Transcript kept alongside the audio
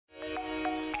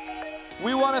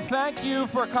We want to thank you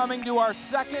for coming to our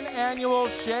second annual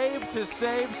Shave to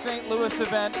Save St. Louis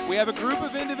event. We have a group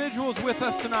of individuals with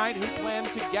us tonight who plan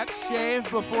to get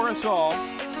shaved before us all.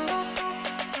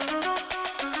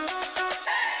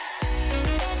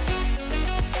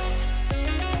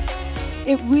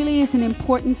 It really is an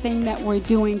important thing that we're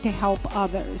doing to help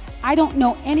others. I don't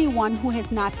know anyone who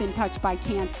has not been touched by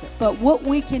cancer, but what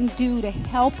we can do to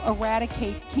help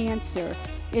eradicate cancer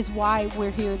is why we're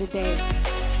here today.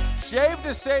 Shave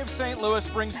to Save St. Louis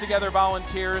brings together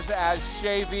volunteers as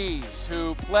shavees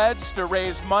who pledge to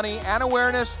raise money and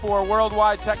awareness for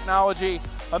Worldwide Technology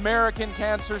American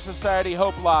Cancer Society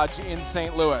Hope Lodge in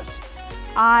St. Louis.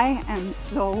 I am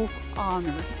so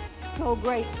honored, so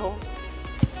grateful,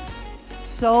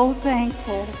 so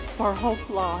thankful for Hope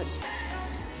Lodge.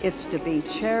 It's to be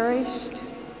cherished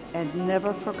and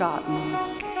never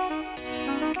forgotten.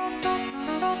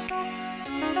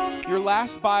 Your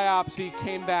last biopsy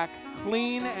came back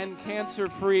clean and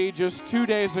cancer-free just 2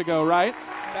 days ago, right?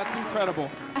 That's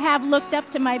incredible. I have looked up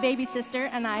to my baby sister,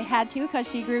 and I had to because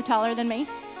she grew taller than me.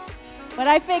 But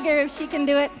I figure if she can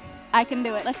do it, I can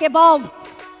do it. Let's get bald.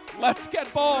 Let's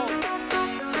get bald.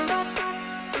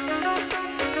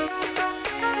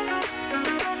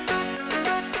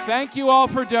 Thank you all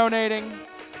for donating.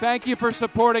 Thank you for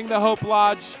supporting the Hope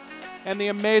Lodge and the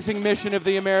amazing mission of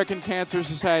the American Cancer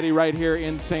Society right here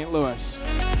in St. Louis.